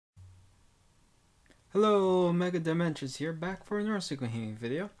Hello, Mega Dimensions here, back for another Tsukihime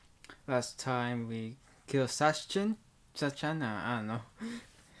video. Last time we killed Sachin, I don't know.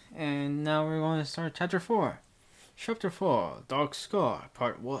 And now we're going to start Chapter 4. Chapter 4, Dark Scar,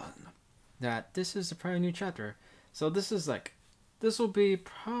 Part 1. This is a pretty new chapter. So this will be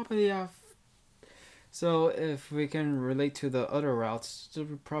probably so if we can relate to the other routes, it'll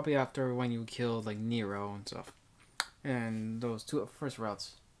be probably after when you killed like Nero and stuff. And those two first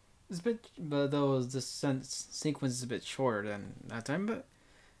routes. It's a bit, but this sequence is a bit shorter than that time. But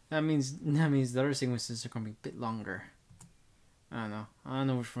that means the other sequences are gonna be a bit longer. I don't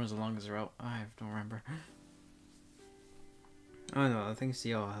know which one's the longest route. I don't remember. I don't know. I think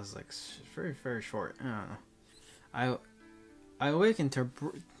CL has like very short. I don't know. I awaken to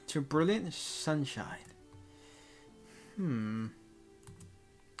brilliant sunshine.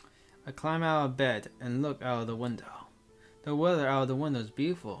 I climb out of bed and look out of the window. The weather out of the window is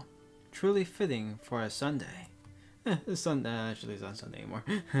beautiful. Truly fitting for a Sunday. The sun actually is not Sunday anymore.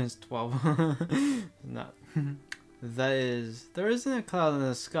 It's 12. Not. That is, there isn't a cloud in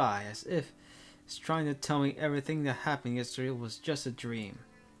the sky, as if it's trying to tell me everything that happened yesterday was just a dream.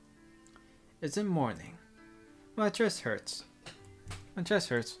 It's in morning. My chest hurts.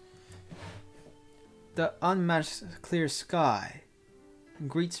 The unmatched clear sky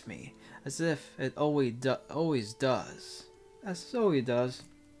greets me as if it always does. As it always does.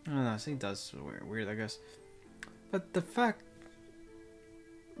 I don't know, I think that's weird, I guess. But that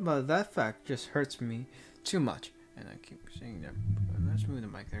fact just hurts me too much. And I keep saying that. Let's move the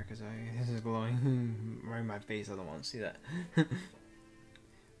mic there because this is glowing right in my face. I don't want to see that.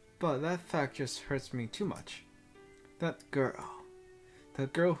 But that fact just hurts me too much. That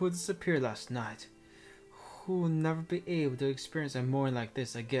girl who disappeared last night, who will never be able to experience a morning like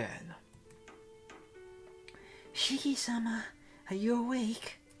this again. Shiki-sama, are you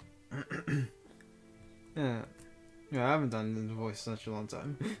awake? Yeah, I haven't done the voice in such a long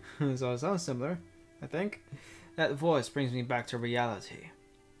time. So it sounds similar, I think. That voice brings me back to reality.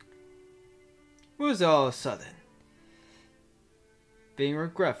 What is it all of a sudden? Being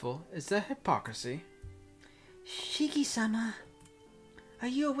regretful, is that hypocrisy? Shiki-sama, are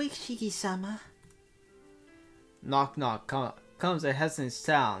you awake, Shiki-sama? Knock knock comes a hesitant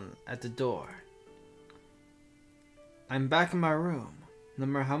sound at the door. I'm back in my room. No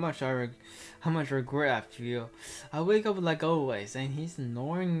matter how much regret I feel, I wake up like always, and he's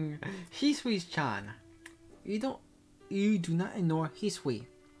ignoring Hisui-chan. You do not ignore Hisui.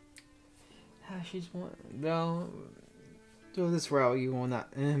 She's one. No, do this route. You will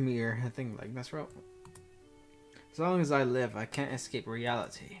not mirror. I think like this route. As long as I live, I can't escape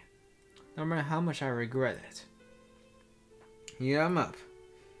reality. No matter how much I regret it. Yeah, I'm up.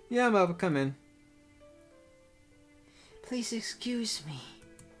 Come in. Please excuse me.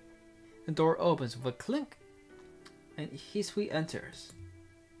 The door opens with a clink, and Hisui enters.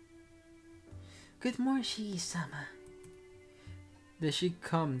 Good morning, Shiki-sama. Did she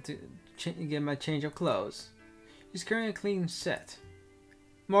come to get my change of clothes? She's carrying a clean set.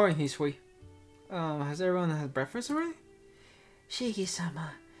 Morning, Hisui. Has everyone had breakfast already?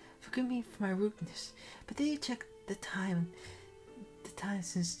 Shiki-sama, forgive me for my rudeness, but did you check the time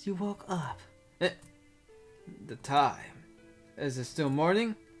since you woke up? The time? Is it still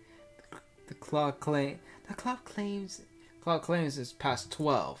morning? The clock claims it's past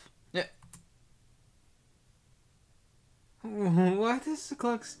 12. Yeah. What is the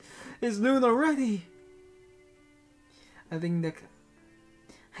clock? It's noon already. I think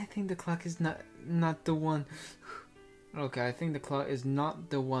the clock is not the one. Okay, I think the clock is not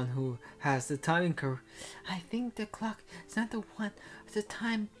the one who has the timing correct. I think the clock is not the one with the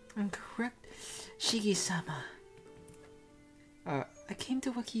time incorrect, Shiki-sama. I came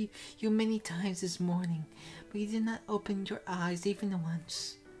to wake you many times this morning, but you did not open your eyes even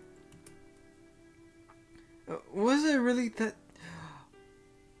once. Was it really that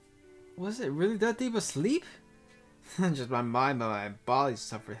deep a sleep? Just my mind, but my body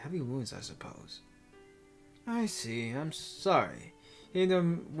suffered heavy wounds, I suppose. I see. I'm sorry. You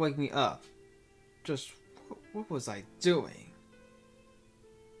didn't wake me up. Just what was I doing?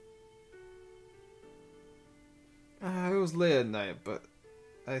 It was late at night, but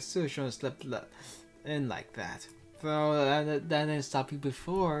I still shouldn't have slept in like that. So that didn't stop you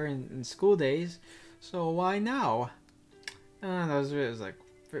before in school days, so why now? It was like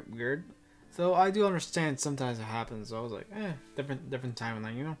a bit weird. So I do understand sometimes it happens. So I was like, different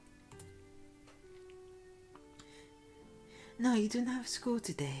timeline, you know. No, you do not have school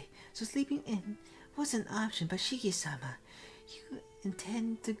today, so sleeping in was an option. But Shiki-sama, you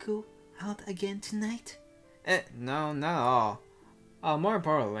intend to go out again tonight? No, not at all. More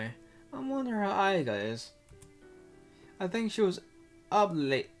importantly, I wonder how Aiga is. I think she was up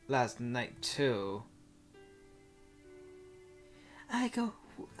late last night too.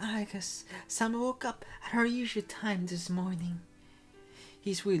 Sama woke up at her usual time this morning.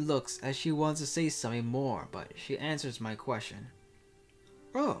 Hisui looks as she wants to say something more, but she answers my question.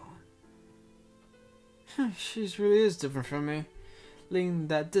 Oh. She really is different from me, leading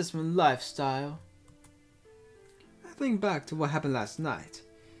that dismal lifestyle. I think back to what happened last night.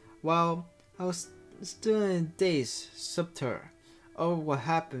 While I was still in a daze subter over what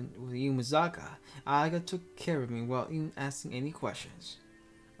happened with Yumazaka, Aiga took care of me without even asking any questions.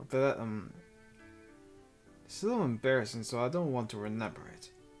 After that, it's a little embarrassing, so I don't want to remember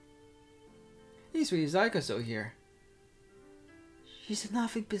it. Hisui, is Aiga still here? She's an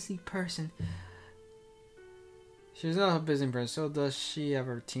awfully busy person. She's not a busy person, so does she have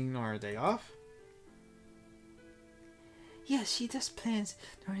a routine or a day off? Yes, she does plans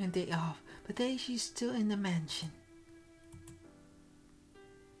during the day off, but today she's still in the mansion.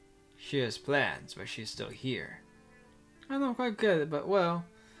 She has plans, but she's still here. I don't quite get it, but well,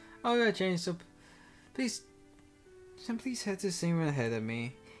 I'll get changed, so please head to the same room ahead of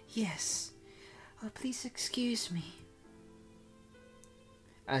me. Yes. Oh, please excuse me.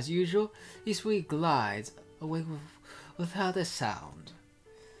 As usual, Hisui glides away without a sound.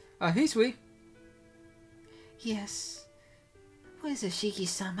 Hisui? Yes. What is it,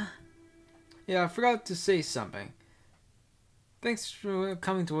 Shiki-sama? Yeah, I forgot to say something. Thanks for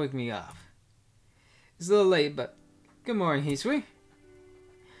coming to wake me up. It's a little late, but good morning, Hisui.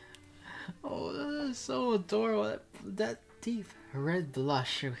 Oh, that is so adorable. That deep red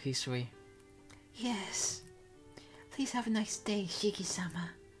blush of Hisui. Yes. Please have a nice day,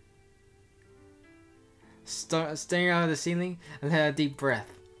 Shiki-sama. Staring out of the ceiling, I had a deep breath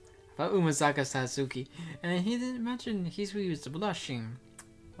about Umazaka Satsuki, and he didn't mention Hisui was blushing.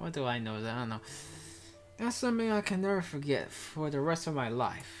 What do I know? I don't know. That's something I can never forget for the rest of my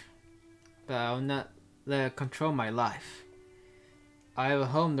life. But I will not let it control my life. I have a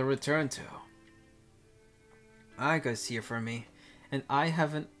home to return to. Aiga's here for me, and I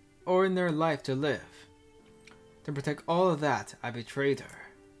have an ordinary life to live. To protect all of that, I betrayed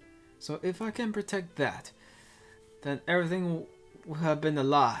her. So if I can protect that, then everything would have been a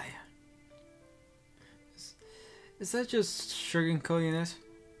lie. Is that just sugarcoating it?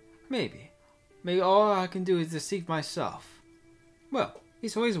 Maybe. Maybe all I can do is deceive myself. Well,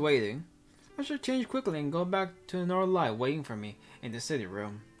 he's always waiting. I should change quickly and go back to the normal life waiting for me in the city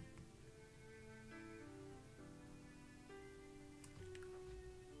room.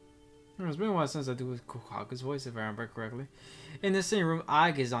 It's been a while since I do with Kohaku's voice, if I remember correctly. In the same room,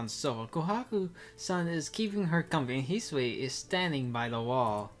 Aiga is on the sofa. Kohaku-san is keeping her company, and Hisui is standing by the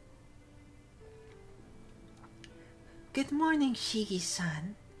wall. Good morning,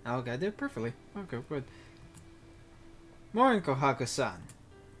 Shiki-san. Okay, I did perfectly. Okay, good. Morning, Kohaku-san.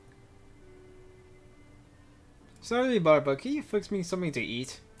 Sorry, Barba, can you fix me something to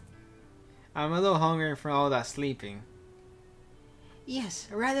eat? I'm a little hungry from all that sleeping. Yes,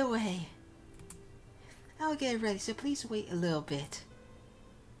 right away. I'll get it ready, so please wait a little bit.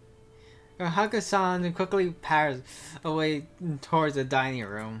 Kohaku-san quickly patters away towards the dining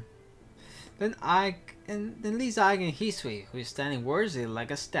room. Then leaves Aiga and Hisui, who is standing worthy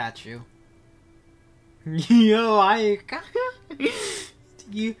like a statue. Yo, Aika!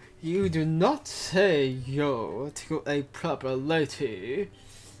 you do not say yo to a proper lady.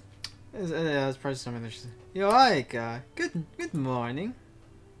 That's probably something that she said. Yo, Aika, good morning.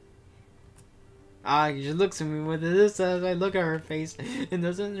 She looks at me with this as I look at her face and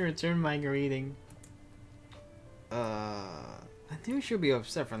doesn't return my greeting. I knew she'd be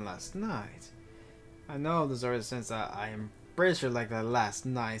upset from last night. I know there's already since I embraced her like that last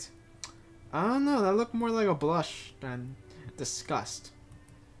night. I don't know, that looked more like a blush than disgust.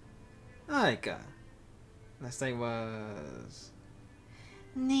 Aika, last night was...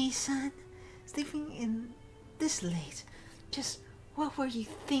 Nissan, sleeping in this late. Just what were you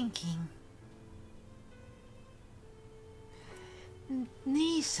thinking?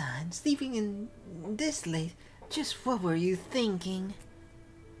 Nissan, sleeping in this late. Just what were you thinking?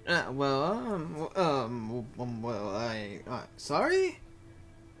 Sorry?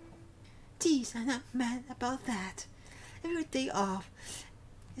 Geez, I'm not mad about that. If your day off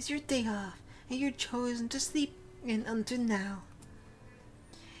is your day off, and you're chosen to sleep in until now,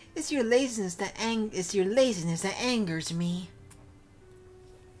 it's your laziness that angers me.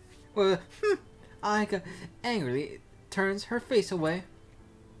 Well, Aika angrily turns her face away.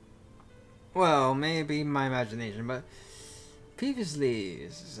 Well, maybe my imagination, but previously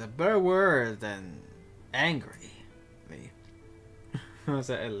is a better word than angry. I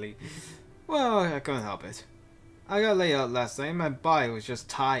said Italy. Well, I couldn't help it. I got laid out last night. My body was just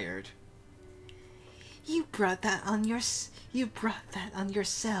tired. You brought that on yourself.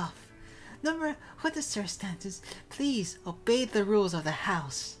 No matter what the circumstances, please obey the rules of the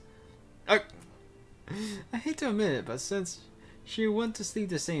house. I hate to admit it, but since she went to sleep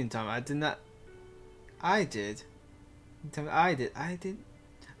the same time, I did,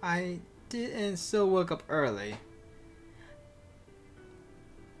 and still woke up early.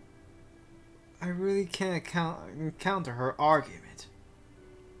 I really can't counter her argument.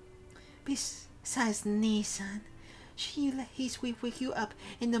 Besides, Nissan, should you let Hisui wake you up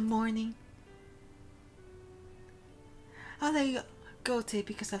in the morning? I'll let you go today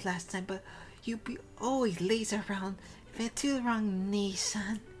because of last time, but you be always late around. If it's too wrong,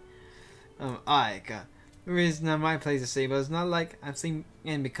 Nissan. Ahika, the reason I might play to sleep, but it's not like I'm sleeping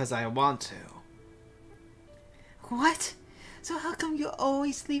in because I want to. What? So how come you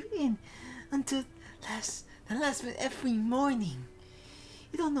always sleep in until the last minute every morning?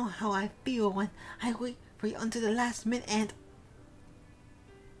 You don't know how I feel when I wait for you until the last minute and...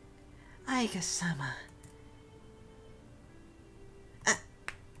 Aika-sama.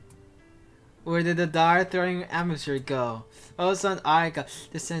 Where did the dire-throwing atmosphere go? All of a sudden, Ahika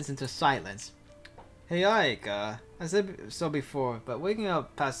descends into silence. Hey Ahika, I said so before, but waking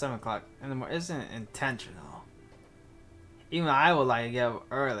up past 7 o'clock in the morning isn't intentional. Even I would like to get up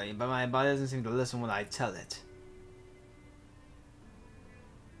early, but my body doesn't seem to listen when I tell it.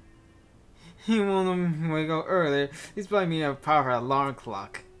 He won't wake up earlier. He's probably me a powerful alarm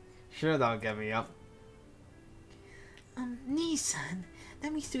clock. Sure, that'll get me up. Nissan,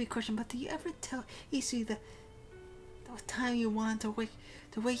 that makes a question, but do you ever tell Isu the time you want to wake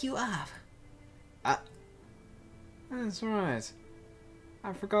you up? That's right.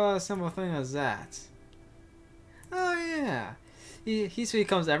 I forgot a simple thing as that. Oh yeah. He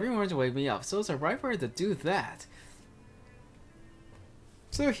comes every morning to wake me up, so it's a right for her to do that.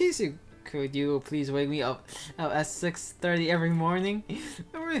 So Hisu, could you please wake me up at 6:30 every morning?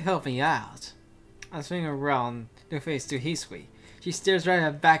 That would really help me out. I swing around to face to Hisui. She stares right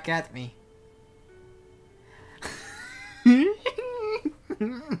back at me.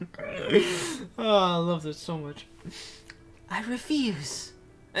 Oh, I love this so much. I refuse.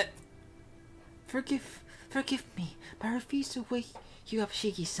 Forgive me, but I refuse to wake you up,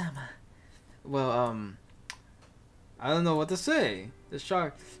 Shiki-sama. Well, I don't know what to say. The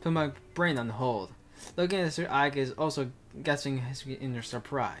shock put my brain on hold. Looking at Sir Ahika is also guessing his inner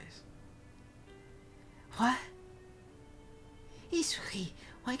surprise. What? Isui,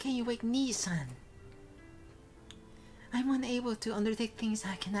 why can't you wake Nissan? I'm unable to undertake things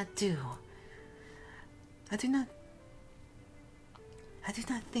I cannot do. I do not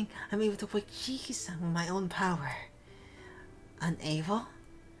think I'm able to wake Shiki-san with my own power. Unable?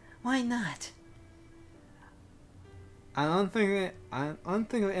 Why not? I don't think it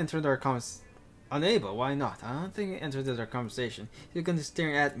entered our conversation. Unable? Why not? I don't think it entered our conversation. You're gonna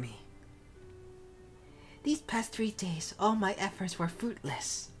stare at me. These past 3 days, all my efforts were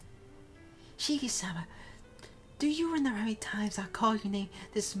fruitless. Shiki-sama, do you remember how many times I called your name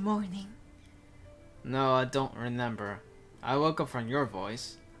this morning? No, I don't remember. I woke up from your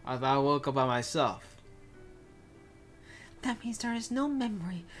voice. I thought I woke up by myself. That means there is no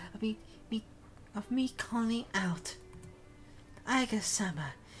memory of me calling out.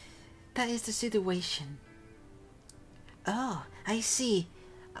 Aiga-sama, that is the situation. Oh, I see.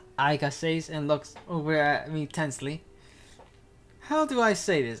 Aika says and looks over at me tensely. How do I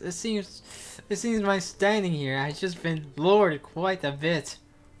say this? It seems by standing here I've just been lured quite a bit.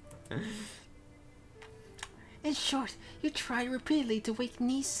 In short, you tried repeatedly to wake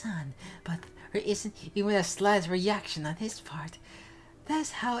Nissan, but there isn't even a slight reaction on his part.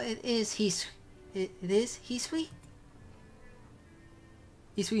 That's how it is, It is, Hisui?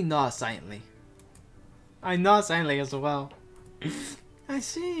 Hisui nods silently. I nod silently as well. I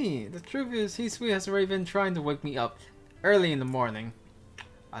see. The truth is, Hisui has already been trying to wake me up early in the morning.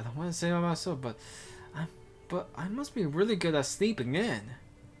 I don't want to say it myself, but I must be really good at sleeping in.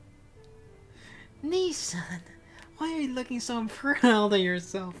 Nissan, why are you looking so proud of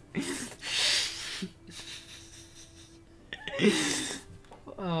yourself?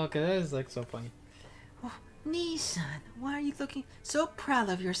 Okay, that is like so funny. Oh, Nissan, why are you looking so proud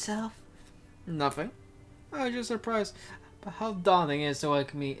of yourself? Nothing. I was just surprised by how daunting it is to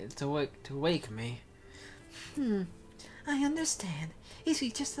wake me. I understand.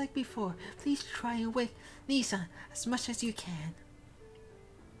 Hisui, just like before, please try and wake Nissan as much as you can.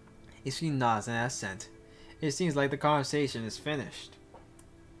 Hisui nods in assent. It seems like the conversation is finished.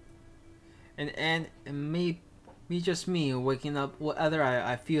 And may just me waking up whatever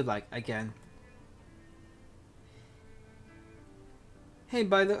I feel like again. Hey,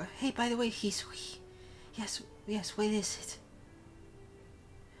 by the way, Hisui. Yes, what is it?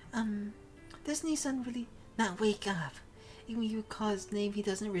 Does Nissan really not wake up? Even you call his name, he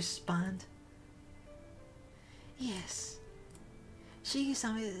doesn't respond. Yes.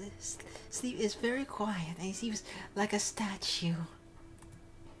 Shiki-sama's sleep is very quiet and he seems like a statue.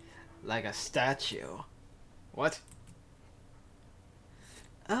 Like a statue? What?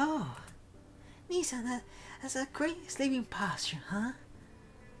 Oh. Nissan has a great sleeping posture, huh?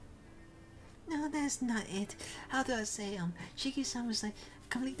 No, that's not it. How do I say, Shiki-sama's like a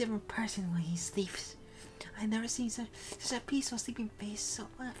completely different person when he sleeps. I never seen such a peaceful sleeping face, so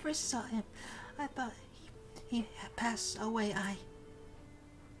when I first saw him, I thought he had passed away.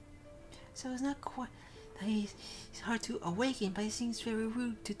 So it's not quite that he's hard to awaken, but it seems very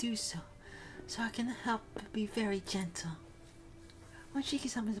rude to do so. So I cannot help but be very gentle. When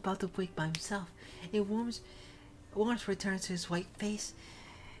Shiki-sama is about to wake by himself, warmth returns to his white face,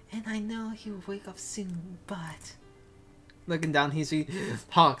 and I know he will wake up soon, but... Looking down, he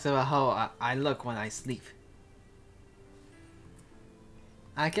talks about how I look when I sleep.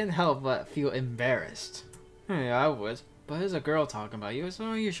 I can't help but feel embarrassed. Yeah, I would. But there's a girl talking about you,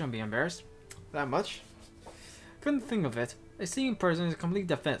 so you shouldn't be embarrassed. That much. Couldn't think of it. A seeing person is completely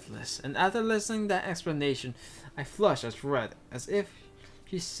defenseless, and after listening to that explanation, I flushed as red, as if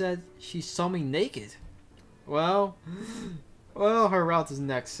she said she saw me naked. Well, her route is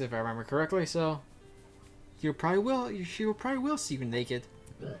next, if I remember correctly, so... she probably will see you naked.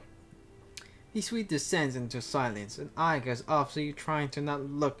 Hisui descends into silence, and Ahika is obviously trying to not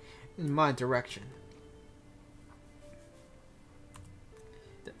look in my direction.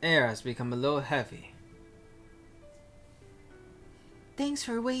 The air has become a little heavy. Thanks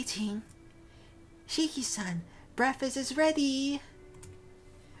for waiting. Shiki-san, breakfast is ready.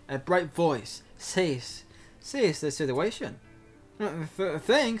 A bright voice says the situation.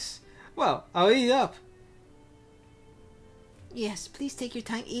 Thanks. Well, I'll eat up. Yes, please take your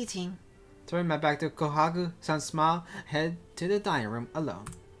time eating. Turning my back to Kohaku-san, smile, head to the dining room alone.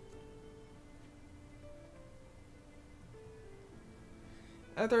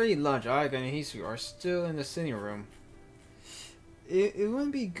 After eating lunch, Ahika and Hisui are still in the sitting room. It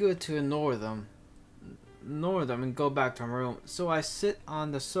wouldn't be good to ignore them and go back to my room, so I sit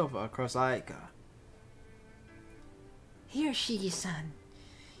on the sofa across Ahika. Here, Shiki-san.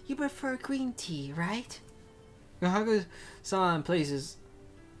 You prefer green tea, right? Kohaku-san places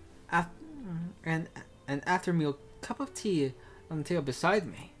an after meal cup of tea on the table beside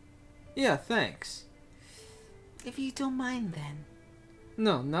me. Yeah, thanks. If you don't mind, then.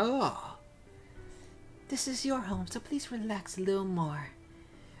 No, not at all. This is your home, so please relax a little more.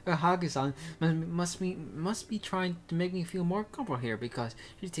 Kohaku-san must be trying to make me feel more comfortable here because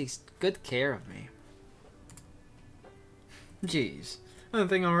she takes good care of me. Jeez, I don't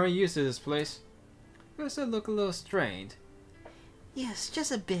think I'm already used to this place. Guess I look a little strained. Yes,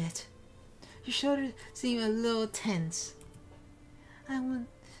 just a bit. Your shoulders seem a little tense. I wouldn't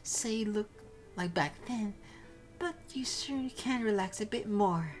say you look like back then, but you certainly can relax a bit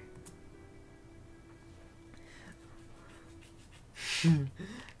more.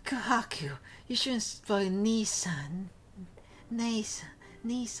 Kohaku, you shouldn't spoil Nissan. Nissan.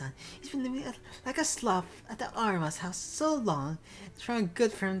 He's been living like a sloth at the Arma's house so long. It's probably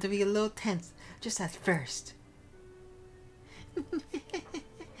good for him to be a little tense just at first.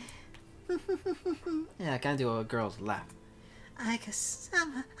 Yeah, I can't do a girl's laugh.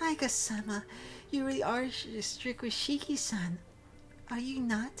 Ahika-sama, you really are strict with Shiki-san. Are you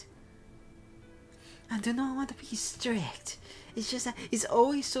not? I do not want to be strict. It's just that he's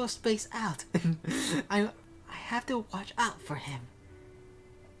always so spaced out. I have to watch out for him.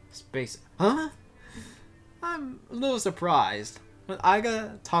 Space, huh? I'm a little surprised. When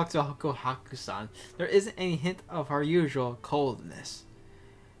Aiga talks to Kohaku-san, there isn't any hint of her usual coldness.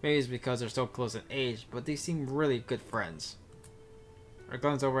 Maybe it's because they're so close in age, but they seem really good friends. I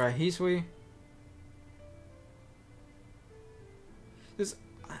glance over at Hisui.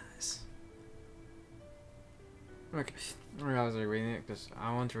 Okay, I was reading it because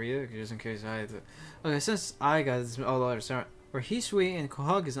I want to read it just in case I had to. Okay, since Aiga is all the other side, where Hisui and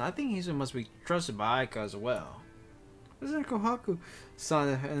Kohaku-san, I think Hisui must be trusted by Aika as well. Isn't Kohaku-san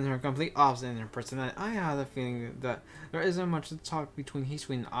and her complete opposite in her personality? I have the feeling that there isn't much to talk between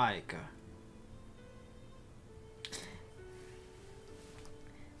Hisui and Aika.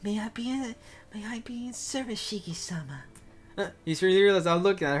 May I be in service, Shiki-sama? Hisui realized I was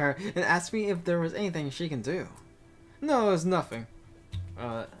looking at her and asked me if there was anything she can do. No, it's nothing.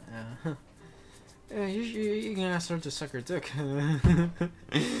 You can ask her to suck her dick. I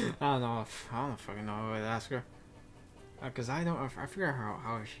don't fucking know what to ask her. Cause I forget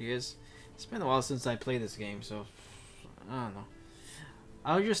how she is. It's been a while since I played this game, so I don't know.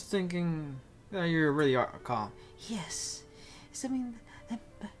 I was just thinking that you're really calm. Yes, it's something that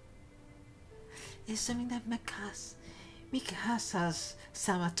Mikasa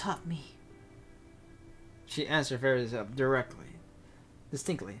Sama taught me. She answered very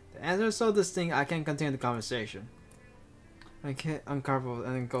distinctly. The answer is so distinct I can't continue the conversation. I get uncomfortable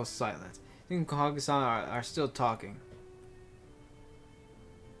and then go silent. You and Kohagi-san are still talking.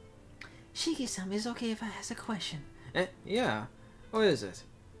 Shiki-sama, is it okay if I ask a question? Yeah. What is it?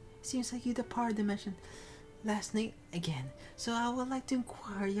 Seems like you departed the dimension last night again, so I would like to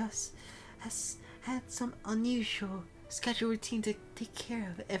inquire. Yes, has had some unusual schedule routine to take care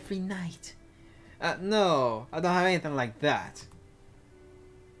of every night. No, I don't have anything like that.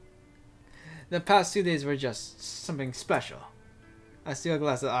 The past 2 days were just something special. I steal a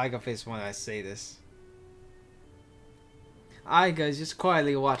glass of Aiga face when I say this. Aiga is just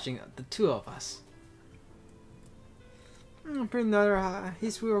quietly watching the two of us. Pretty another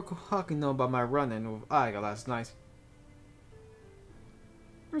we were talking about my run-in with Aiga last night.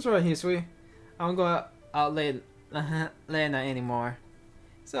 That's right, Hisui. I won't go out late at night anymore.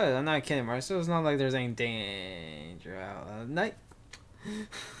 So I'm not kidding anymore, so it's not like there's any danger out at night.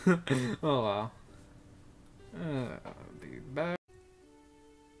 Oh well. I'll be back.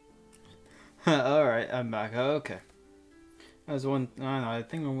 Alright, I'm back. Okay. I don't know, I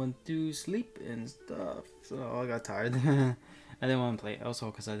think I went to sleep and stuff, so I got tired. I didn't want to play, also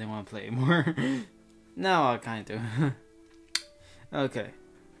because I didn't want to play anymore. Now I kind of do. Okay.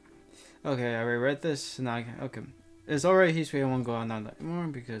 Okay, I already read this, now okay. It's alright, Hisui, I won't go out anymore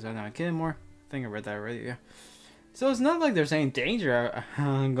because I'm not a kid anymore. I think I read that already, yeah. So it's not like there's any danger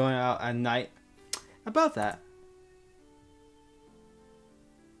going out at night about that.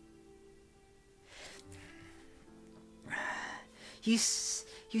 You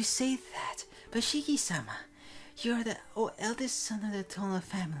say that, but Shiki-sama, you're the eldest son of the Tono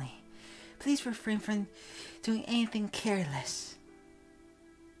family. Please refrain from doing anything careless.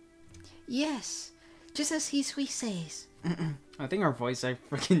 Yes, just as Hisui says. I think her voice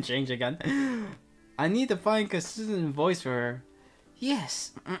freaking changed again. I need to find a consistent voice for her.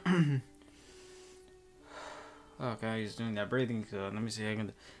 Yes. Okay, he's doing that breathing, so let me see how I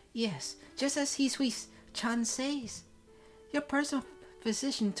can... Yes, just as Hisui-chan says. Your personal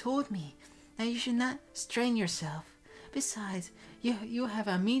physician told me that you should not strain yourself. Besides, you have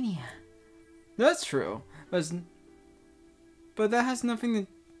anemia. That's true, but that has nothing to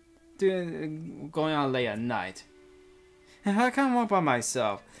do going out late at night. If I can't walk by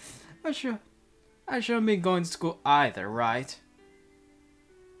myself, I shouldn't be going to school either, right?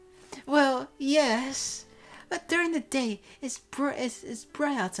 Well, yes, but during the day it's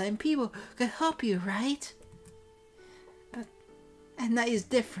bright outside and people could help you, right? But at night is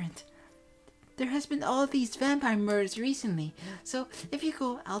different. There has been all these vampire murders recently, so if you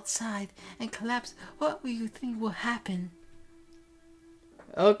go outside and collapse, what will you think will happen?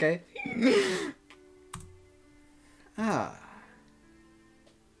 Okay.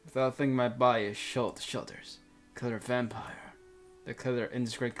 Without thinking, my body is shoulders. Killer vampire. The killer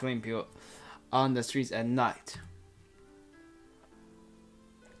indiscreet killing people on the streets at night.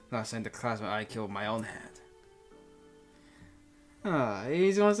 Last night the classmate I killed with my own hand.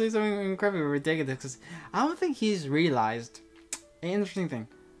 He's gonna say something incredibly ridiculous because I don't think he's realized an interesting thing.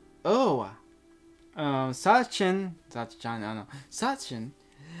 Sachin, I don't know. Sachin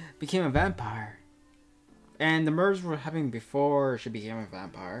became a vampire, and the murders were happening before she became a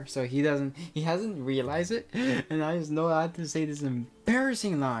vampire. So he hasn't realized it, and I just know I have to say this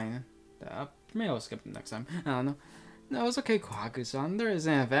embarrassing line. Maybe I'll skip it next time. I don't know. No, it's okay, Kohaku-san. There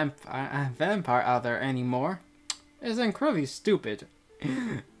isn't a vampire out there anymore. It's incredibly stupid.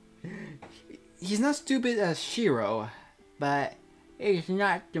 He's not stupid as Shiro, but he's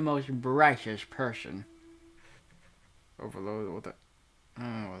not the most righteous person. Overload, what the... I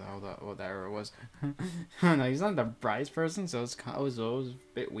don't know what that error was. No, he's not the brightest person, so it was a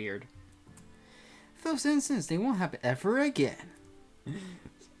bit weird. Those incidents, they won't happen ever again.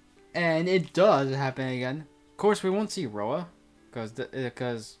 And it does happen again. Of course, we won't see Roa, because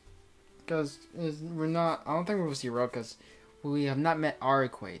we're not. I don't think we'll see Roa because we have not met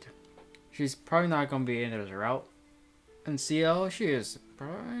Ariquade. She's probably not gonna be in this route. And CL, she's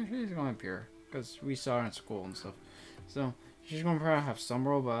gonna appear because we saw her in school and stuff. So she's gonna probably have some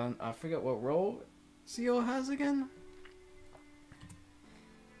role, but I forget what role CL has again.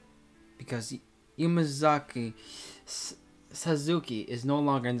 Because Yamazaki Suzuki is no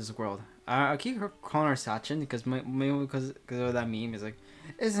longer in this world. I keep calling her Sachin because mainly because of that meme. Is like,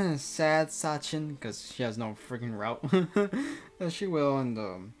 isn't it sad, Sachin? Because she has no freaking route. And she will in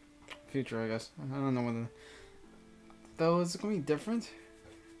the future, I guess. I don't know whether though it's gonna be different.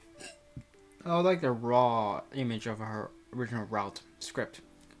 I would like the raw image of her original route script,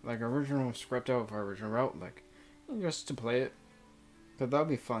 like original script of her original route, like just to play it. But that'd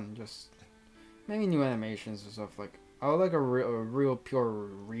be fun. Just maybe new animations and stuff. Like I would like a real pure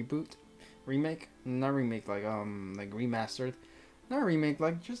reboot, remake, not remake like remastered, not remake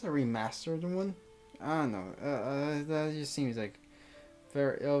like just a remastered one. I don't know. That just seems like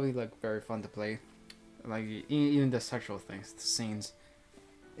it'll be like very fun to play. Like even the sexual things, the scenes,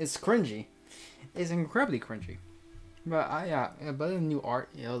 it's cringy. It's incredibly cringy. But yeah, but the new art,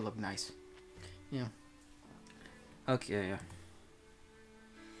 it'll look nice. Yeah. Okay, yeah.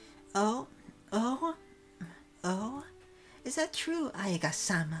 Oh, oh, oh, is that true,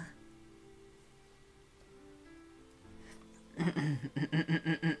 Ahika-sama?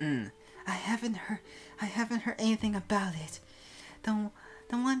 I haven't heard anything about it. The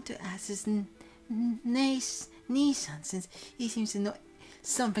one to ask is Nissan, since he seems to know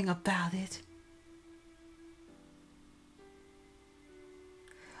something about it.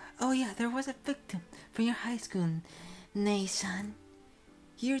 Oh yeah, there was a victim from your high school, Nissan.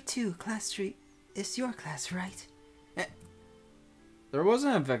 Year 2, class 3 is your class, right? There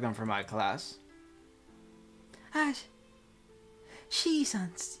wasn't a victim from my class.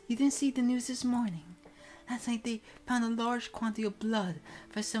 Shisan, you didn't see the news this morning. Last night they found a large quantity of blood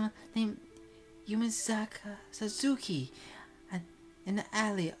for someone named Yumazaka Suzuki in the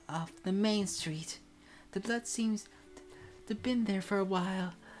alley off the main street. The blood seems to have been there for a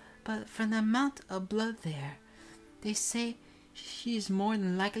while, but from the amount of blood there, they say she is more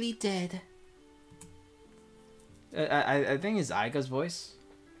than likely dead. I think it's Aika's voice.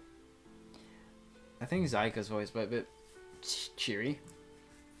 I think it's Aika's voice, but a bit cheery.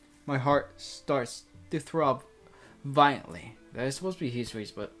 My heart starts to throb violently. That is supposed to be his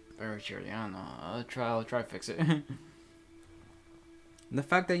voice, but very cheery. I don't know. I'll try to fix it. The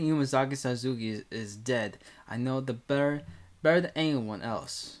fact that Yumazaki Suzuki is dead, I know the better than anyone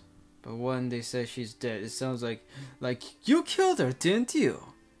else. But when they say she's dead, it sounds like you killed her, didn't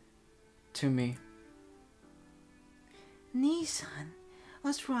you? To me. Nissan,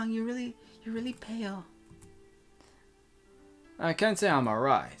 what's wrong? You're really pale. I can't say I'm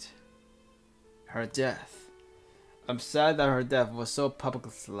alright. Her death. I'm sad that her death was so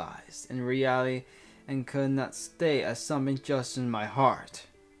publicized in reality and could not stay as something just in my heart.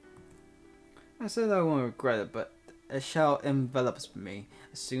 I said I won't regret it, but a shell envelops me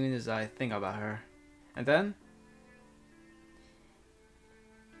as soon as I think about her. And then?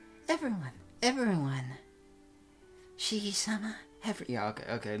 Everyone. Shigi-sama, Yeah,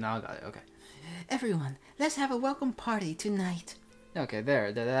 okay, now I got it, okay. Everyone, let's have a welcome party tonight. Okay,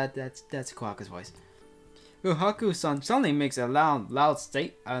 there, that's Kohaku's voice. Kohaku-san suddenly makes a loud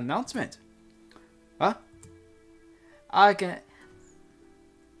state announcement. Huh? Aga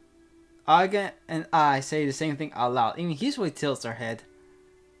and I say the same thing out loud. Even his way tilts her head.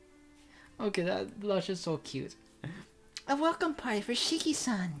 Okay, that blush is so cute. A welcome party for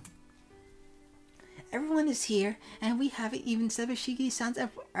Shiki-san. Everyone is here, and we haven't even celebrated Shiki-san's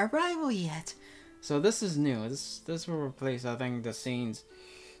arrival yet. So this is new. This will replace, I think, the scenes.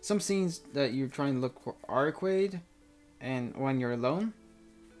 Some scenes that you're trying to look for arcade, and when you're alone,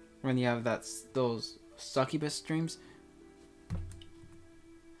 when you have those succubus dreams.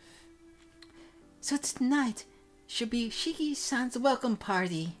 So tonight should be Shiki-san's welcome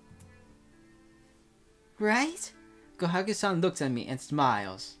party, right? Kohaku-san looks at me and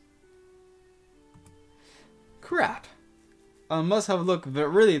smiles. Crap. I must have looked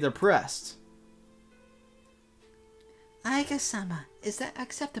really depressed. Aika-sama, is that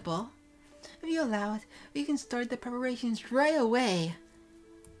acceptable? If you allow it, we can start the preparations right away.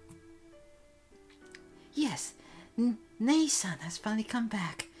 Yes, Nei-san has finally come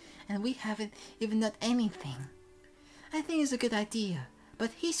back, and we haven't even done anything. I think it's a good idea,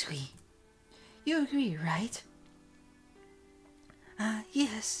 but Hisui, you agree, right?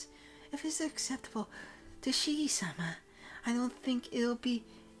 Yes, if it's acceptable to Shigi-sama, I don't think it'll be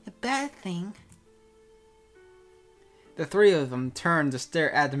a bad thing. The three of them turn to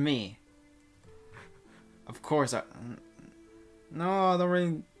stare at me. Of course, no, I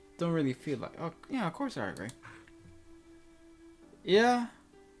don't really feel like. Oh, yeah, of course I agree. Yeah,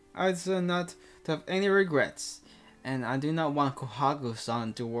 I'd say not to have any regrets, and I do not want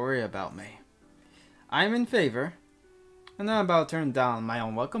Kohaku-san to worry about me. I'm in favor. I'm not about to turn down my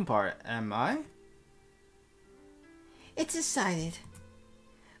own welcome part, am I? It's decided.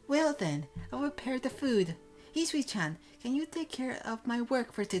 Well then, I'll prepare the food. Hisui-chan, can you take care of my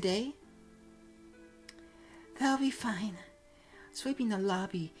work for today? That'll be fine. Sweeping the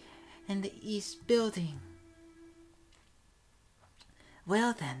lobby and the east building.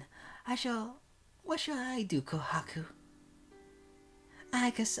 Well then, what shall I do, Kohaku?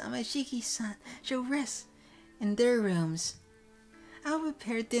 Ahika-sama and Shiki-san shall rest in their rooms. I'll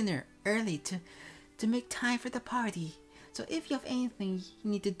prepare dinner early to make time for the party. So if you have anything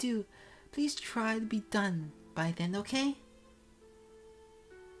you need to do, please try to be done by then, okay?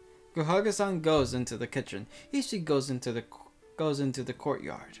 Kohaku-san goes into the kitchen. Hisui goes into the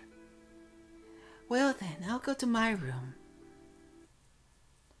courtyard. Well then, I'll go to my room.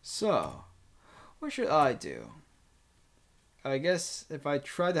 So, what should I do? I guess if I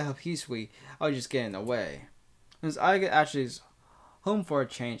try to help Hisui, I'll just get in the way. Since Aiga actually is home for a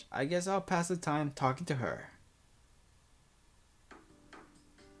change, I guess I'll pass the time talking to her.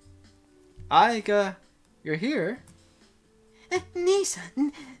 Aiga, you're here?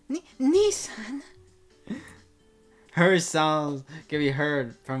 Nissan, Nissan. Her sounds can be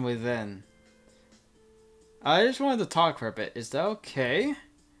heard from within. I just wanted to talk for a bit. Is that okay?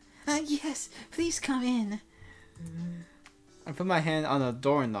 Yes, please come in. I put my hand on the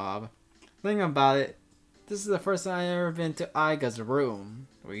doorknob. Thinking about it, this is the first time I've ever been to Aiga's room.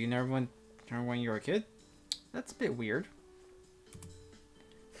 Well, you never went there when you were a kid? That's a bit weird.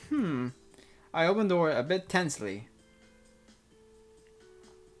 I opened the door a bit tensely.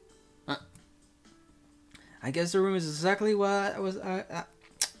 I guess the room is exactly what I was...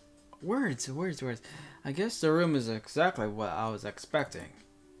 words. I guess the room is exactly what I was expecting.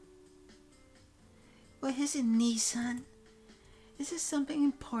 What is it, Nissan? Is this something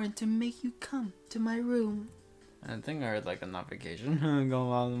important to make you come to my room? I think I heard like a notification going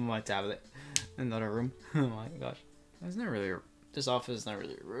on my tablet. Another room. Oh my gosh. It's not really... This office is not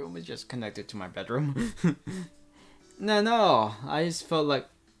really a room. It's just connected to my bedroom. No. I just felt like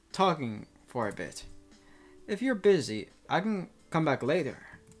talking for a bit. If you're busy, I can come back later.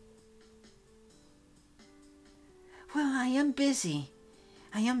 Well, I am busy.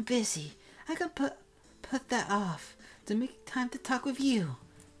 I can put that off to make time to talk with you.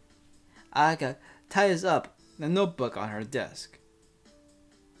 Aiga ties up the notebook on her desk.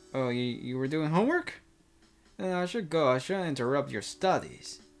 Oh, you were doing homework? Then I should go. I shouldn't interrupt your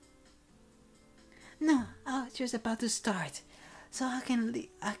studies. No, I was just about to start, so I can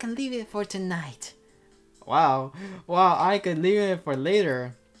leave it for tonight. Wow, I could leave it for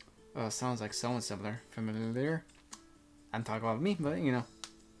later. Oh, sounds like someone similar, familiar. I'm talking about me, but you know.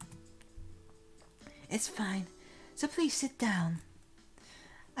 It's fine, so please sit down.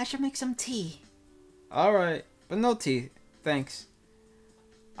 I should make some tea. Alright, but no tea, thanks.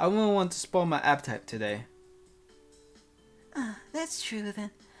 I wouldn't want to spoil my appetite today. That's true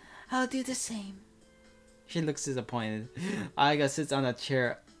then. I'll do the same. She looks disappointed. Aiga sits on a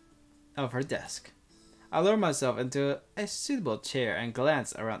chair of her desk. I lower myself into a suitable chair and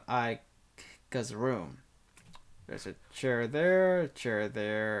glance around Aiga's room. There's a chair there, a chair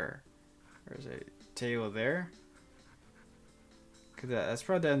there. There's a table there. That's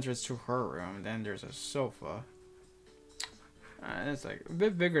probably the entrance to her room. Then there's a sofa. It's like a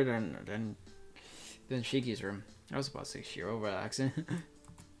bit bigger than Shiki's room. I was about to say Shiro, relaxing.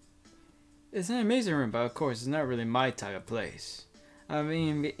 It's an amazing room, but of course it's not really my type of place. I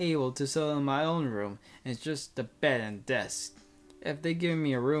mean, be able to settle in my own room. It's just the bed and desk. If they give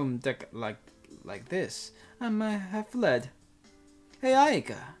me a room deck like this, I might have fled. Hey,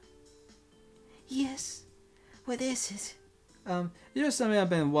 Ahika. Yes? What is it? It's just something I've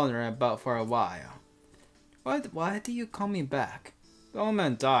been wondering about for a while. Why do you call me back? The old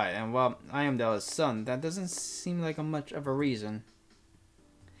man died, and while I am the eldest son, that doesn't seem like much of a reason.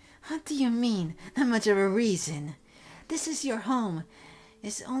 What do you mean, not much of a reason? This is your home.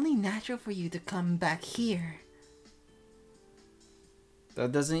 It's only natural for you to come back here.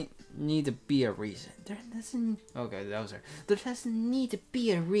 That doesn't need to be a reason. Okay, that was her. There doesn't need to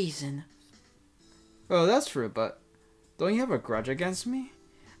be a reason. Well, that's true, but don't you have a grudge against me?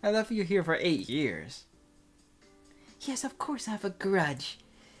 I left you here for 8 years. Yes, of course I have a grudge.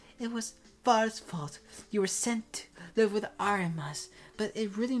 It was Father's fault. You were sent to live with Arimas, but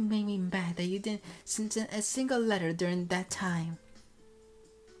it really made me mad that you didn't send a single letter during that time.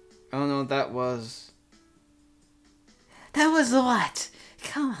 Oh no, that was... That was what?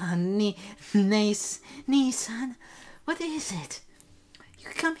 Come on, Nissan. What is it? You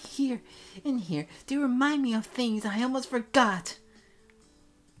come in here to remind me of things I almost forgot.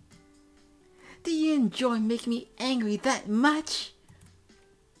 Do you enjoy making me angry that much?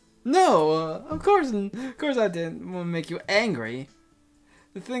 No, of course I didn't want to make you angry.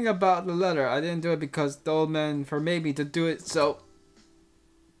 The thing about the letter, I didn't do it because the old man forbade me to do it, so...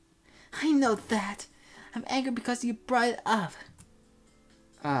 I know that. I'm angry because you brought it up.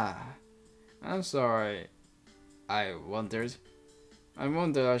 Ah, I'm sorry. I wondered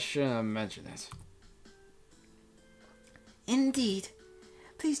I shouldn't have mentioned it. Indeed.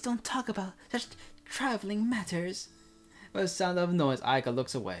 Please don't talk about such trifling matters. With the sound of noise, Ahika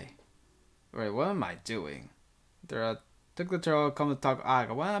looks away. Wait, what am I doing? There took the trouble to come to talk to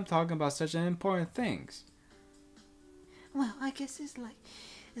Ahika when I'm talking about such important things. Well, I guess it's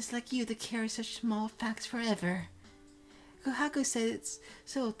like you to carry such small facts forever. Kohaku said it's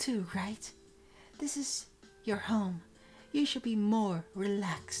so too, right? This is your home. You should be more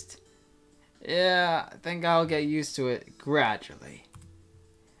relaxed. Yeah, I think I'll get used to it gradually.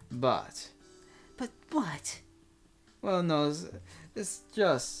 But what? Well, no, it's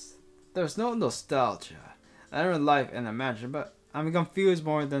just... There's no nostalgia. I never life in a mansion, but I'm confused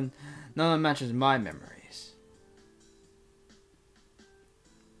more than none of the mansion's my memories.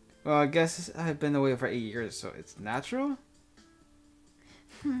 Well, I guess I've been away for 8 years, so it's natural?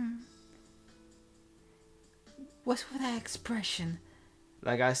 What's with that expression?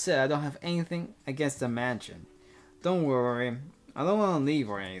 Like I said, I don't have anything against the mansion. Don't worry, I don't want to leave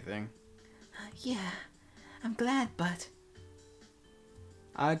or anything. Yeah, I'm glad, but...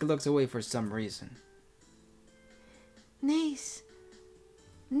 Ahika looks away for some reason. Nisan?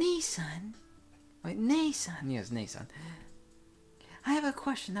 Wait, Nisan? Yes, Nisan. I have a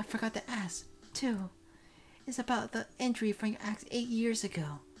question I forgot to ask, too. It's about the injury from your accident 8 years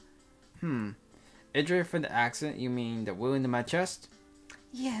ago. Injury from the accident? You mean the wound in my chest?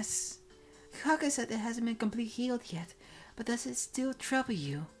 Yes. Kaka said it hasn't been completely healed yet, but does it still trouble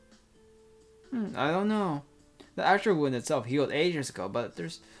you? I don't know. The actual wound itself healed ages ago, but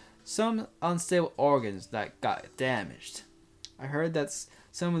there's some unstable organs that got damaged. I heard that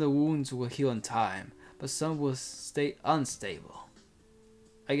some of the wounds will heal in time, but some will stay unstable.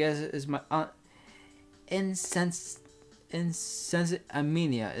 I guess it's my insensate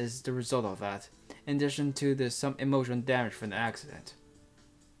anemia is the result of that. In addition to there's some emotional damage from the accident.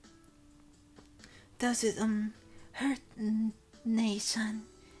 Does it hurt Nisan?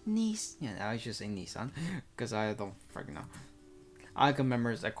 Yeah, I should say Nissan, because I don't freaking know. I can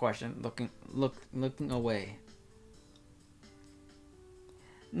remember that question, looking away.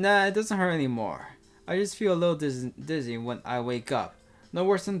 Nah, it doesn't hurt anymore. I just feel a little dizzy when I wake up. No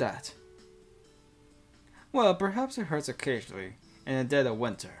worse than that. Well, perhaps it hurts occasionally, in the dead of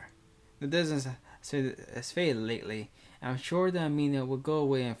winter. The dizziness has faded lately, and I'm sure the anemia will go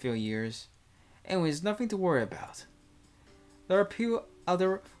away in a few years. Anyways, nothing to worry about. There are people out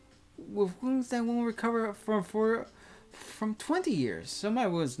there with wounds that won't recover from 20 years, so my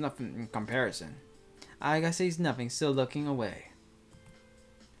wound's nothing in comparison. I guess he's nothing, still looking away.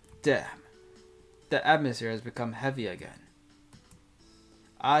 Damn. The atmosphere has become heavy again.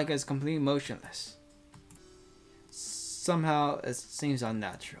 Ahika is completely motionless. Somehow it seems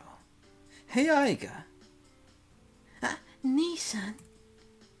unnatural. Hey Ahika! Nisan?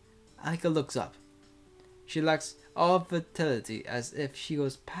 Ahika looks up. She lacks all vitality, as if she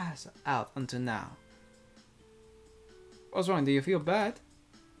was passed out until now. What's wrong? Do you feel bad?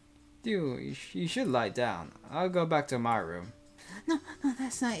 You should lie down. I'll go back to my room. No,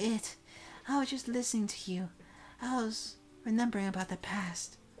 that's not it. I was just listening to you. I was remembering about the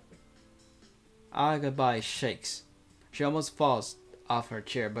past. Ahika's body shakes. She almost falls off her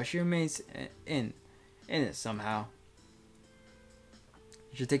chair, but she remains in it somehow.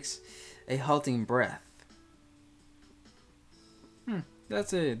 She takes a halting breath.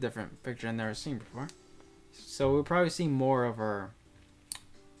 That's a different picture I've never seen before. So we'll probably see more of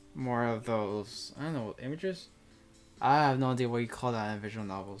those, I don't know, images? I have no idea what you call that in visual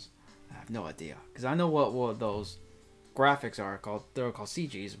novels. I have no idea. Because I know what those graphics are called. They're called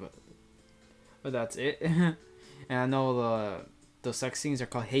CGs, but that's it. And I know the sex scenes are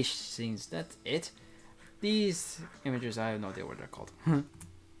called H scenes. That's it. These images, I have no idea what they're called.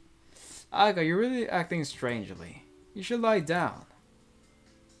 Ahika, you're really acting strangely. You should lie down.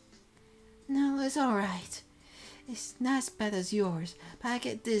 No, it's alright. It's not as bad as yours, but I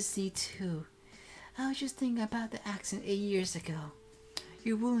get dizzy too. I was just thinking about the accident 8 years ago.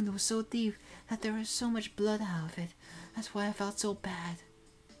 Your wound was so deep that there was so much blood out of it. That's why I felt so bad.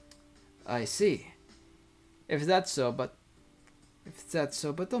 I see. If that's so, but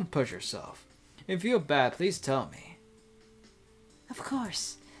don't push yourself. If you feel bad, please tell me. Of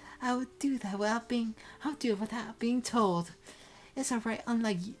course, I would do that without being. I'll do it without being told. It's alright,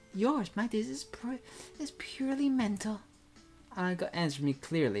 unlike yours. My disease is purely mental. Ahika answered me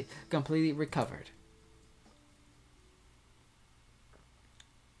clearly, completely recovered.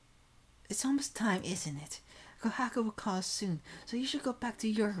 It's almost time, isn't it? Kohaku will call us soon, so you should go back to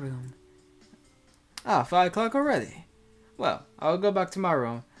your room. Ah, 5 o'clock already. Well, I'll go back to my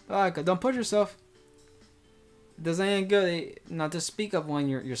room. But Ahika, don't push yourself. It doesn't ain't good not to speak up when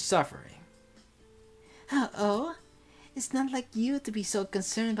you're suffering. Oh? It's not like you to be so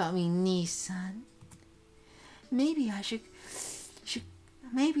concerned about me, Nissan. Maybe I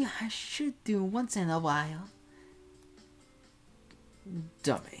should do once in a while.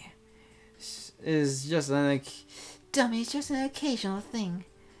 Dummy. It's just like... Dummy, it's just an occasional thing.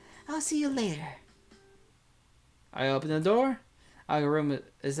 I'll see you later. I open the door. Our room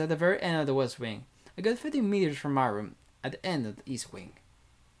is at the very end of the west wing. A good 50 meters from my room, at the end of the east wing.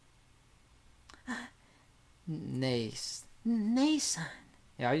 Nissan.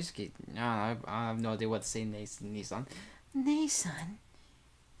 Yeah, I just keep... I have no idea what to say, Nissan. Nissan.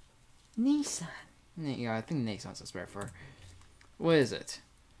 Yeah, I think Nissan's a spare for. What is it?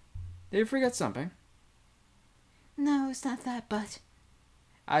 Did you forget something? No, it's not that, but...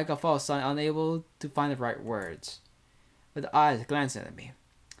 I got false sign, unable to find the right words. With eyes glancing at me.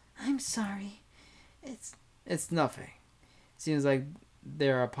 I'm sorry. It's nothing. Seems like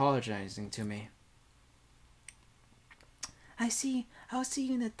they're apologizing to me. I'll see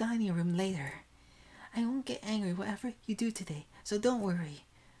you in the dining room later. I won't get angry whatever you do today, so don't worry.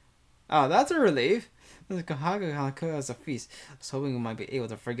 Oh, that's a relief. The Kohaku cook us a feast. I was hoping we might be able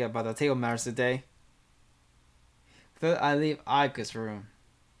to forget about the table manners today. Then I leave Ahika's room.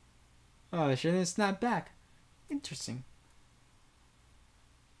 Oh, she didn't snap back. Interesting.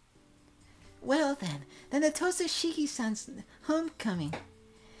 Well then the toast is Shiki-san's homecoming.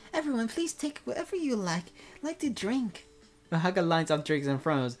 Everyone, please take whatever you like to drink. Ahika lines up drinks in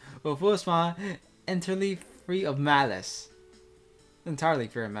front of us with a full smile, entirely free of malice. Entirely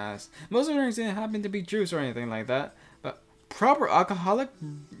free of malice. Most of the drinks didn't happen to be juice or anything like that, but proper alcoholic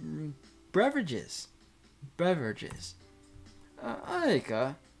beverages.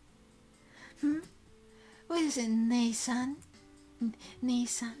 Ahika. What is it, Nissan?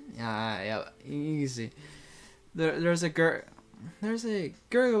 Yeah, easy. There's a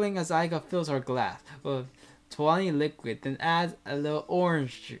gurgling as Ahika fills her glass with 20 liquid, then adds a little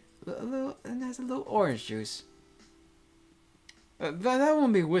orange juice. There's a little orange juice. That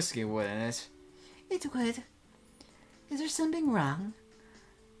won't be whiskey, wouldn't it? It would. Is there something wrong?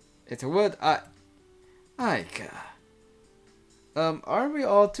 It would. Ahika. Aren't we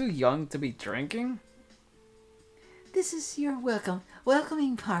all too young to be drinking? This is your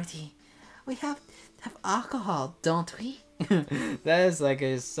welcoming party. We have alcohol, don't we? That is like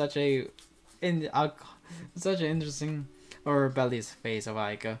such an interesting or rebellious face of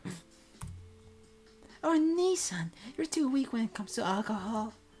Ahika. Or Nissan, you're too weak when it comes to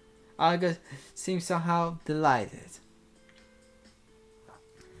alcohol. Ahika seems somehow delighted.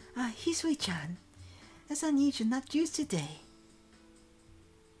 Hisui-chan, as I need you not juice today.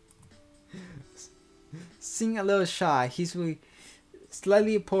 Seeming a little shy, Hisui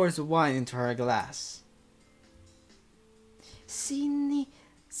slightly pours wine into her glass. See,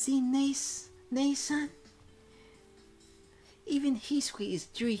 Nissan? Even Hisui is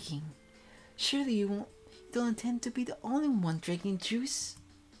drinking. Surely you don't intend to be the only one drinking juice?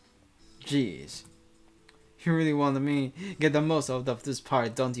 Jeez. You really want me get the most out of this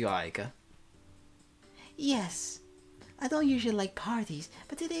party, don't you, Ahika? Yes. I don't usually like parties,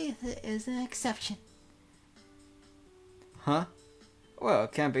 but today is an exception. Huh? Well,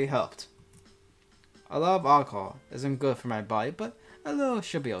 it can't be helped. A lot of alcohol isn't good for my body, but a little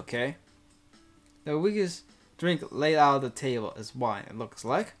should be okay. The weakest drink laid out on the table is wine, it looks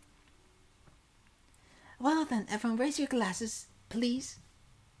like. Well then, everyone raise your glasses, please.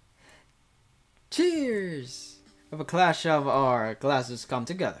 Cheers! With a clash of our glasses come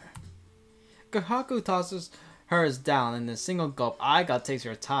together. Kohaku tosses hers down in a single gulp. Ahika takes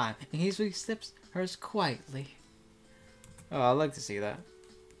her time, and Hisui sips hers quietly. Oh, I'd like to see that.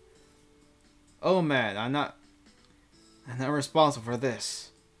 Oh man, I'm not responsible for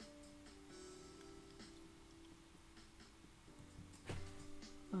this.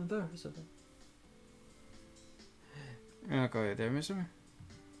 Oh, there's something. Okay, there, mister.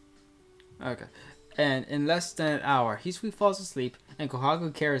 Okay. And in less than an hour, Hisui falls asleep, and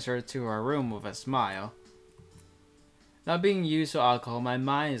Kohaku carries her to her room with a smile. Not being used to alcohol, my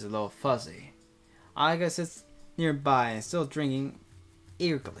mind is a little fuzzy. Ahika sits nearby and still drinking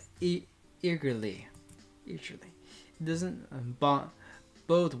eagerly. It doesn't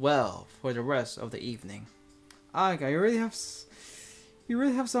bode well for the rest of the evening. Ahika, you really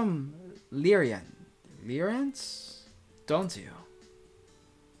have some Lyrians, don't you?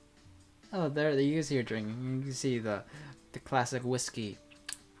 Oh, there you can see her drinking. You can see the classic whiskey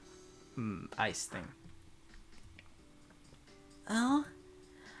ice thing. Oh,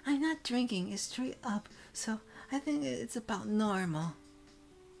 I'm not drinking. It's straight up, so I think it's about normal.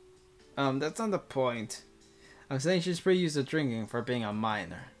 That's not the point. I'm saying she's pretty used to drinking for being a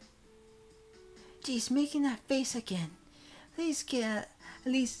minor. Geez, making that face again. Please get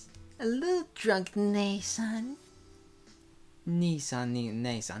at least a little drunk, Nay-san.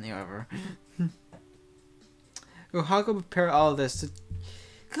 Nei-san, however. Kohaku prepared all this to...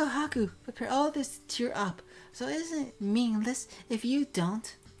 Kohaku, prepare all this to cheer up, so isn't it meaningless if you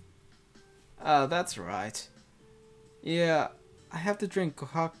don't? That's right. Yeah, I have to drink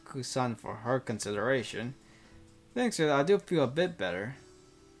Kohaku-san for her consideration. Thanks to that, I do feel a bit better.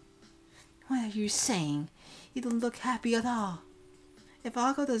 What are you saying? You don't look happy at all. If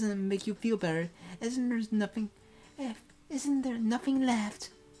alcohol doesn't make you feel better, isn't there nothing left?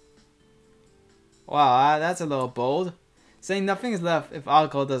 Wow, that's a little bold. Saying nothing is left if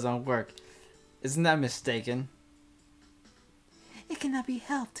alcohol doesn't work. Isn't that mistaken? It cannot be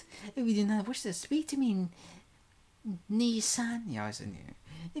helped. If you do not wish to speak to me, Nii-san, Yeah, I said yeah.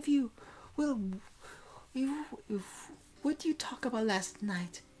 if you will, what you talk about last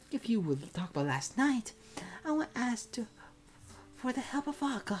night? If you would talk about last night, I would ask for the help of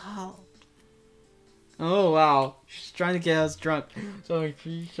alcohol. Oh wow, she's trying to get us drunk so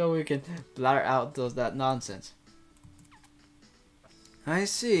we can blare out that nonsense. I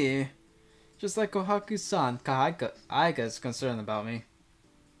see. Just like Kohaku-san, Ahika is concerned about me.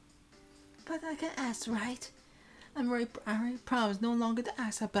 But I can ask, right? I already promised no longer to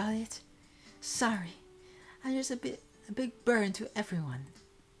ask about it. Sorry, I'm just a big burden to everyone.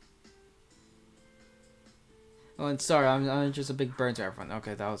 Oh, and sorry, I'm just a big burn to everyone.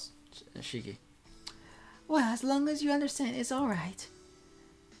 Okay, that was Shiki. Well, as long as you understand, it's alright.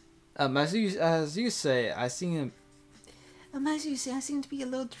 As you say, I seen him. As you say, I seem to be a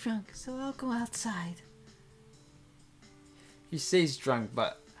little drunk, so I'll go outside. She stays drunk,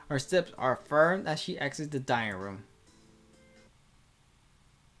 but her steps are firm as she exits the dining room.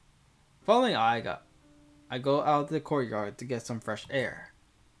 Following Aiga, I go out to the courtyard to get some fresh air.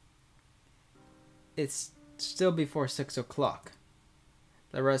 It's still before 6 o'clock.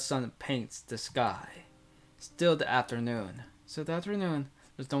 The red sun paints the sky. Still the afternoon. So the afternoon,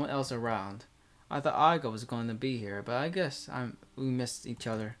 there's no one else around. I thought Aiga was going to be here, but I guess we missed each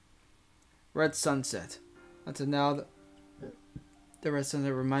other. Red sunset. Until now, the red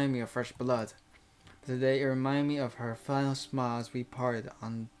sunset reminded me of fresh blood. Today it reminded me of her final smile as we parted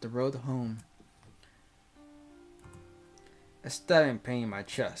on the road home. A stabbing pain in my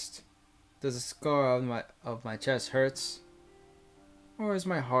chest. Does the scar of my chest hurts? Or is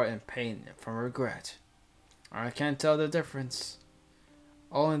my heart in pain from regret? I can't tell the difference.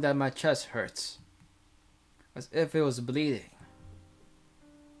 Only that my chest hurts. As if it was bleeding.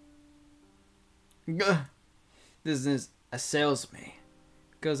 Gah! This assails me.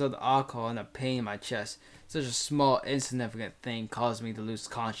 Because of the alcohol and the pain in my chest, such a small, insignificant thing caused me to lose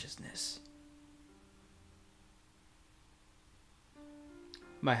consciousness.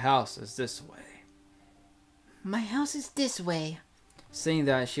 My house is this way. My house is this way. Saying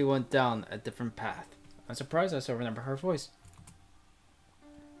that, she went down a different path. I'm surprised I still remember her voice.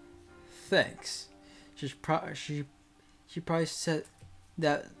 Thanks. She probably said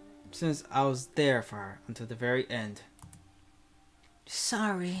that since I was there for her until the very end.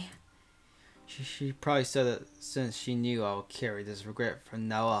 Sorry. She probably said it since she knew I would carry this regret from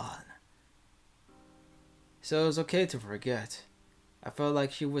now on. So it was okay to forget. I felt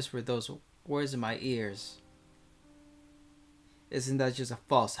like she whispered those words in my ears. Isn't that just a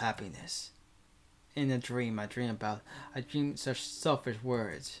false happiness? In a dream I dream such selfish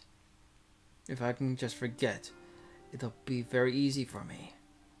words. If I can just forget, it'll be very easy for me.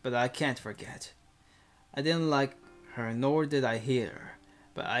 But I can't forget. I didn't like her, nor did I hate her,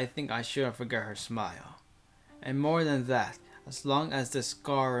 but I think I shouldn't forget her smile. And more than that, as long as the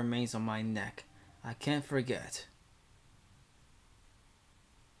scar remains on my neck, I can't forget.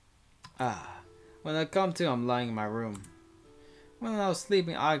 When I come to, I'm lying in my room. When I was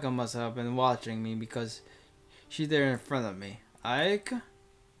sleeping, Aika must have been watching me because she's there in front of me. Aika?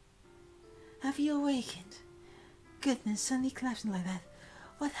 Have you awakened? Goodness, suddenly collapsing like that.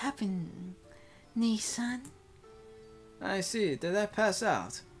 What happened, Nii-san? I see. Did I pass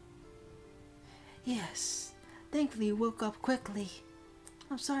out? Yes. Thankfully you woke up quickly.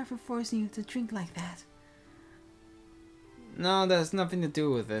 I'm sorry for forcing you to drink like that. No, that has nothing to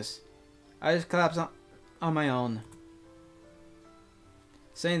do with this. I just collapsed on my own.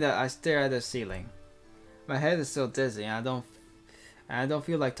 Saying that, I stare at the ceiling. My head is still dizzy and I don't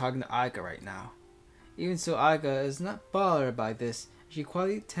feel like talking to Aika right now. Even so, Aika is not bothered by this She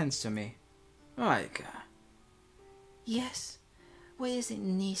quietly tends to me. Ahika. Yes? What is it,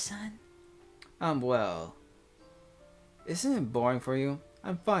 Nissan? Well. Isn't it boring for you?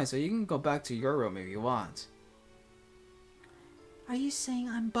 I'm fine, so you can go back to your room if you want. Are you saying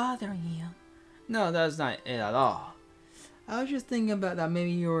I'm bothering you? No, that's not it at all. I was just thinking about that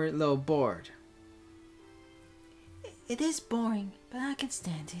maybe you were a little bored. It is boring, but I can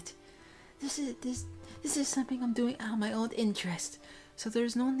stand it. This is something I'm doing out of my own interest, so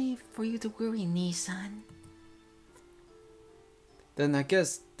there's no need for you to worry, Nissan. Then I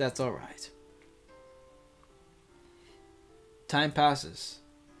guess that's alright. Time passes.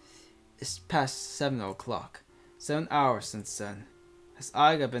 It's past 7 o'clock. 7 hours since then. Has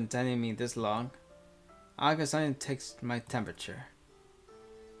Ahika been tending me this long? Ahika suddenly takes my temperature.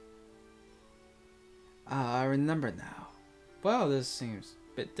 I remember now. Well, this seems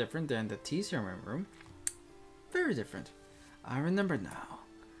a bit different than the tea ceremony room. Very different. I remember now.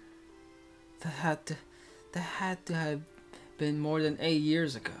 That had to have been more than 8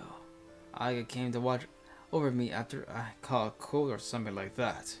 years ago. Ahika came to watch over me after I caught a cold or something like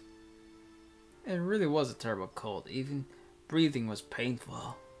that. It really was a terrible cold. Even breathing was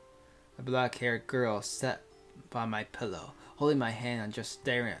painful. A black-haired girl sat by my pillow, holding my hand and just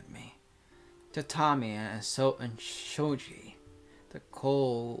staring at me. Tatami and shoji, the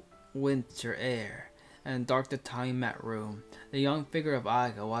cold winter air, and dark tatami mat room. The young figure of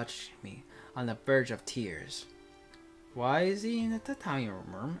Ahika watching me on the verge of tears. Why is he in the tatami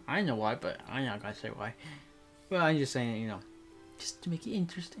room? I know why, but I'm not gonna say why. Well, I'm just saying, you know, just to make it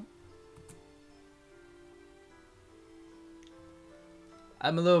interesting.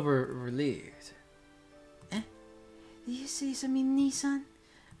 I'm a little relieved. Did you say something, Nissan?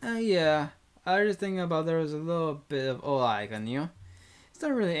 Yeah. I was just thinking about there was a little bit of Ahika, you know? It's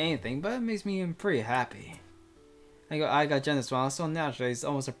not really anything, but it makes me pretty happy. I got Jenna's smile so naturally it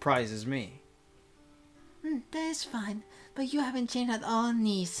almost surprises me. That is fine, but you haven't changed at all,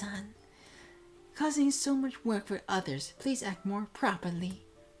 Nissan. Causing so much work for others, please act more properly.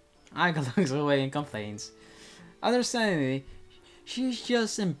 Ahika looks away and complains. Understandably, she's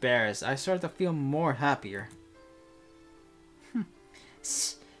just embarrassed. I start to feel more happier.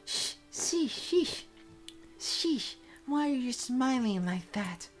 Sheesh. Why are you smiling like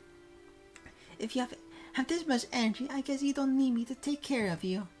that? If you have this much energy, I guess you don't need me to take care of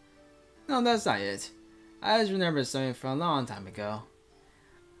you. No, that's not it. I just remember something from a long time ago.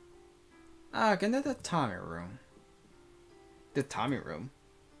 Can the Tommy room. The Tommy room?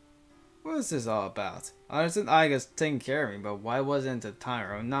 What is this all about? I understand Ahika's taking care of me, but why wasn't the Tommy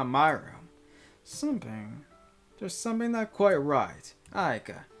room not my room? There's something not quite right.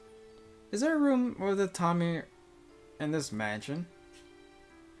 Ahika, is there a room with a Tommy in this mansion?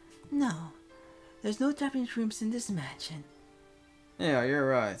 No, there's no Japanese rooms in this mansion. Yeah, you're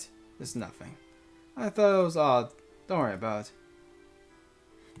right. There's nothing. I thought it was odd. Don't worry about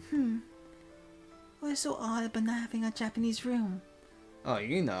it. What's so odd about not having a Japanese room? Oh,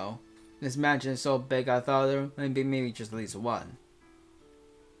 you know. This mansion is so big I thought there might be maybe just at least one.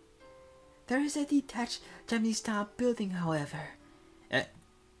 There is a detached Japanese-style building, however.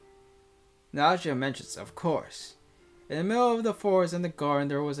 Now that you mention it, of course. In the middle of the forest and the garden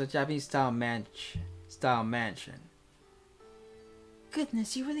there was a Japanese-style mansion.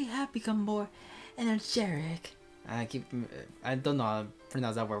 Goodness, you really have become more energetic. I don't know how to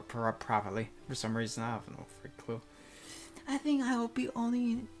pronounce that word properly. For some reason, I have no freaking clue. I think I will be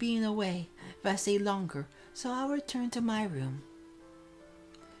only being away if I stay longer, so I'll return to my room.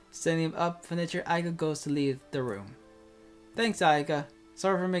 Standing up, furniture, Ahika goes to leave the room. Thanks, Ahika.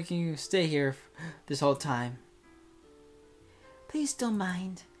 Sorry for making you stay here this whole time. Please don't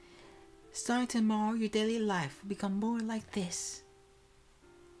mind. Starting tomorrow, your daily life will become more like this.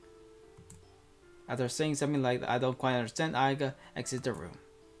 After saying something like that, I don't quite understand, Ahika exits the room.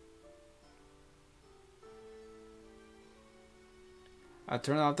 I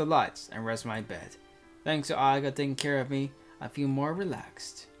turn off the lights and rest my bed. Thanks to Ahika taking care of me, I feel more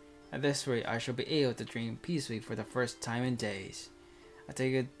relaxed. At this rate, I shall be able to dream peacefully for the first time in days. I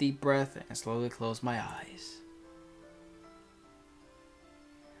take a deep breath and slowly close my eyes.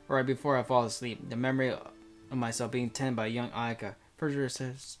 Right before I fall asleep, the memory of myself being tended by young Ahika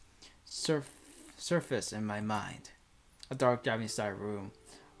first surfaced in my mind. A dark Japanese-style room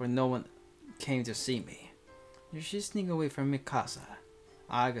where no one came to see me. Did she sneak away from Mikasa?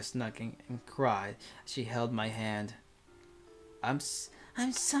 Ahika snuck in and cried as she held my hand. I'm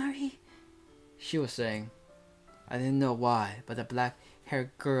sorry, she was saying. I didn't know why, but the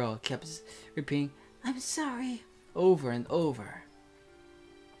black-haired girl kept repeating, I'm sorry, over and over.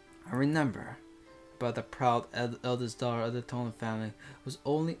 I remember. but the proud eldest daughter of the Tono family was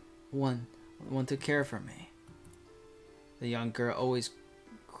only one to care for me. The young girl always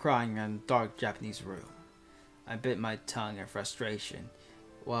crying in a dark Japanese room. I bit my tongue in frustration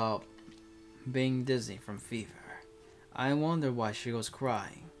while being dizzy from fever. I wondered why she was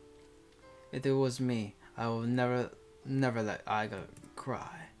crying. If it was me, I would never let Aiga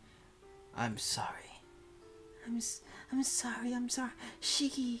cry. I'm sorry. I'm sorry.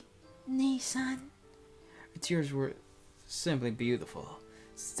 Shiki, Nissan. Her tears were simply beautiful.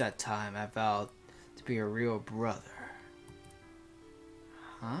 Since that time, I vowed to be a real brother.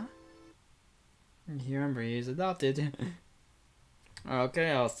 Huh? You remember he's adopted.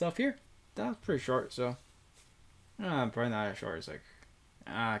 Okay, I'll stop here. That was pretty short, so probably not as short as like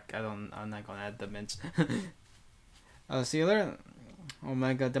I'm not gonna add the mints. I'll see you later.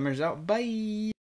 Omega Demers out. Bye.